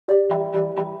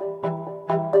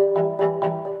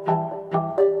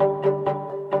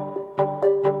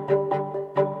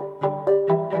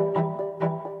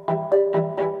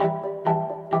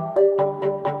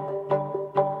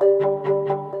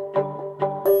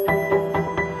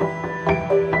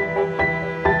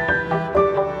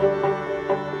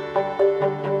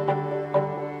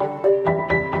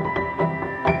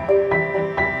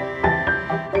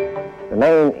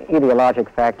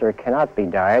etiologic factor cannot be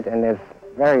diet, and there's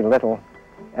very little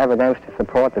evidence to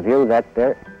support the view that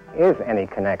there is any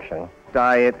connection.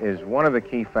 Diet is one of the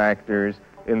key factors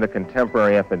in the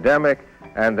contemporary epidemic,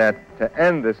 and that to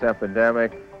end this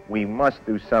epidemic, we must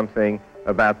do something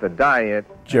about the diet.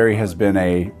 Jerry has been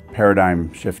a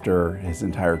paradigm shifter his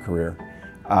entire career.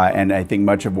 And I think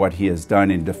much of what he has done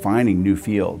in defining new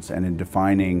fields and in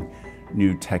defining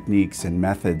new techniques and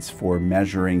methods for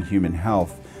measuring human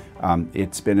health,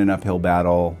 it's been an uphill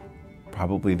battle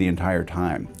probably the entire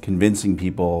time, convincing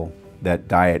people that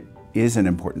diet is an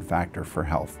important factor for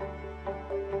health.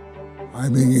 I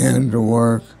began to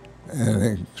work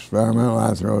in experimental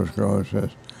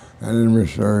atherosclerosis and in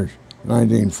research in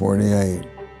 1948.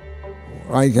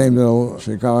 I came to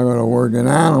Chicago to work in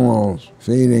animals,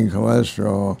 feeding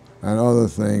cholesterol and other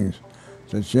things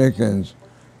to chickens,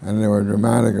 and there were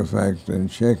dramatic effects in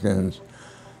chickens,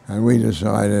 and we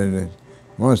decided it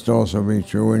must also be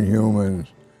true in humans.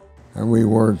 And we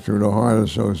worked through the Heart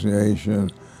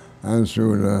Association and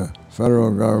through the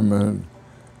federal government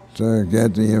to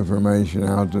get the information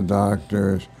out to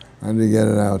doctors and to get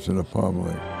it out to the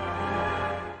public.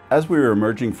 As we were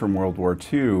emerging from World War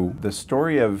II, the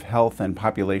story of health and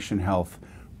population health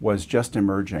was just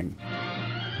emerging.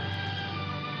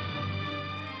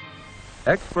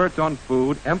 Experts on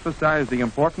food emphasize the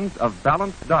importance of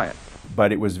balanced diet.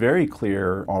 But it was very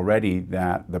clear already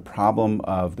that the problem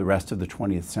of the rest of the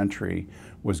 20th century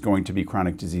was going to be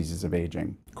chronic diseases of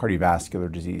aging, cardiovascular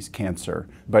disease, cancer.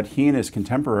 But he and his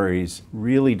contemporaries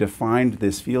really defined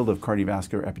this field of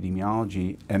cardiovascular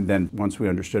epidemiology, and then once we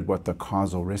understood what the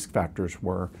causal risk factors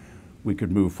were, we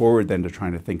could move forward then to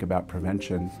trying to think about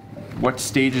prevention. What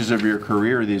stages of your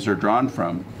career these are drawn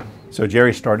from? So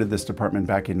Jerry started this department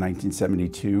back in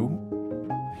 1972.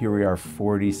 Here we are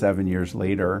 47 years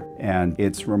later, and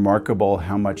it's remarkable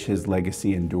how much his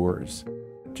legacy endures.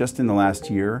 Just in the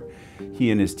last year, he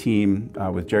and his team,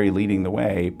 with Jerry leading the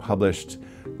way, published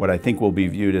what I think will be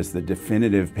viewed as the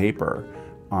definitive paper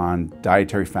on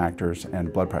dietary factors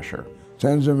and blood pressure.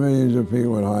 Tens of millions of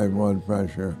people with high blood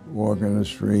pressure walk in the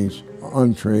streets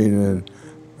untreated,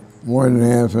 more than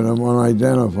half of them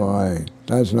unidentified.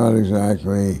 That's not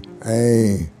exactly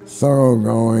a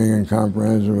thoroughgoing and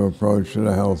comprehensive approach to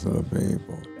the health of the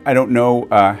people. I don't know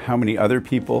how many other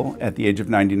people at the age of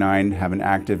 99 have an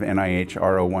active NIH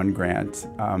R01 grant,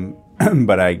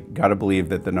 but I gotta believe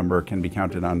that the number can be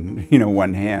counted on,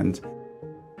 one hand.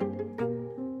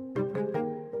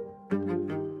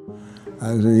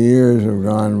 As the years have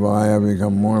gone by, I've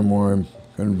become more and more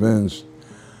convinced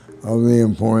of the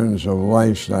importance of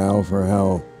lifestyle for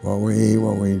health. What we eat,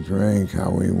 what we drink, how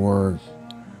we work,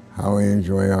 how we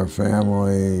enjoy our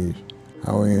families,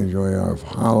 how we enjoy our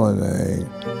holidays.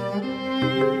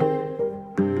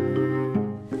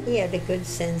 He had a good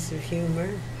sense of humor,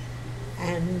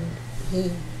 and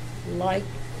he liked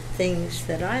things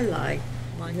that I like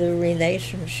the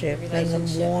relationship and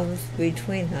the warmth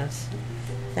between us.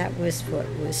 That was what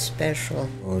was special.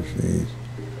 Oh, she's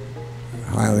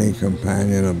highly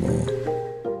companionable.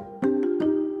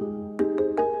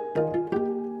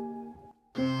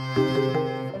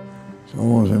 It's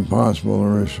almost impossible to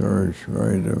research,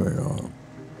 very difficult.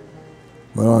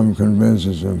 But I'm convinced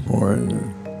it's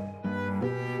important.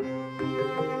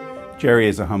 Jerry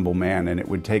is a humble man, and it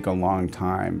would take a long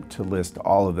time to list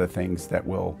all of the things that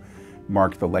will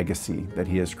mark the legacy that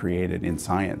he has created in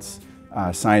science.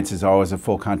 Science is always a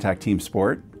full contact team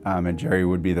sport, and Jerry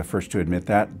would be the first to admit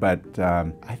that, but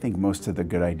I think most of the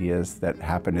good ideas that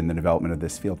happened in the development of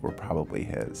this field were probably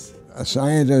his. A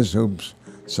scientist who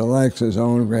selects his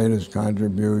own greatest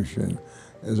contribution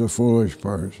is a foolish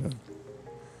person.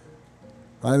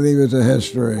 I leave it to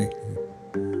history.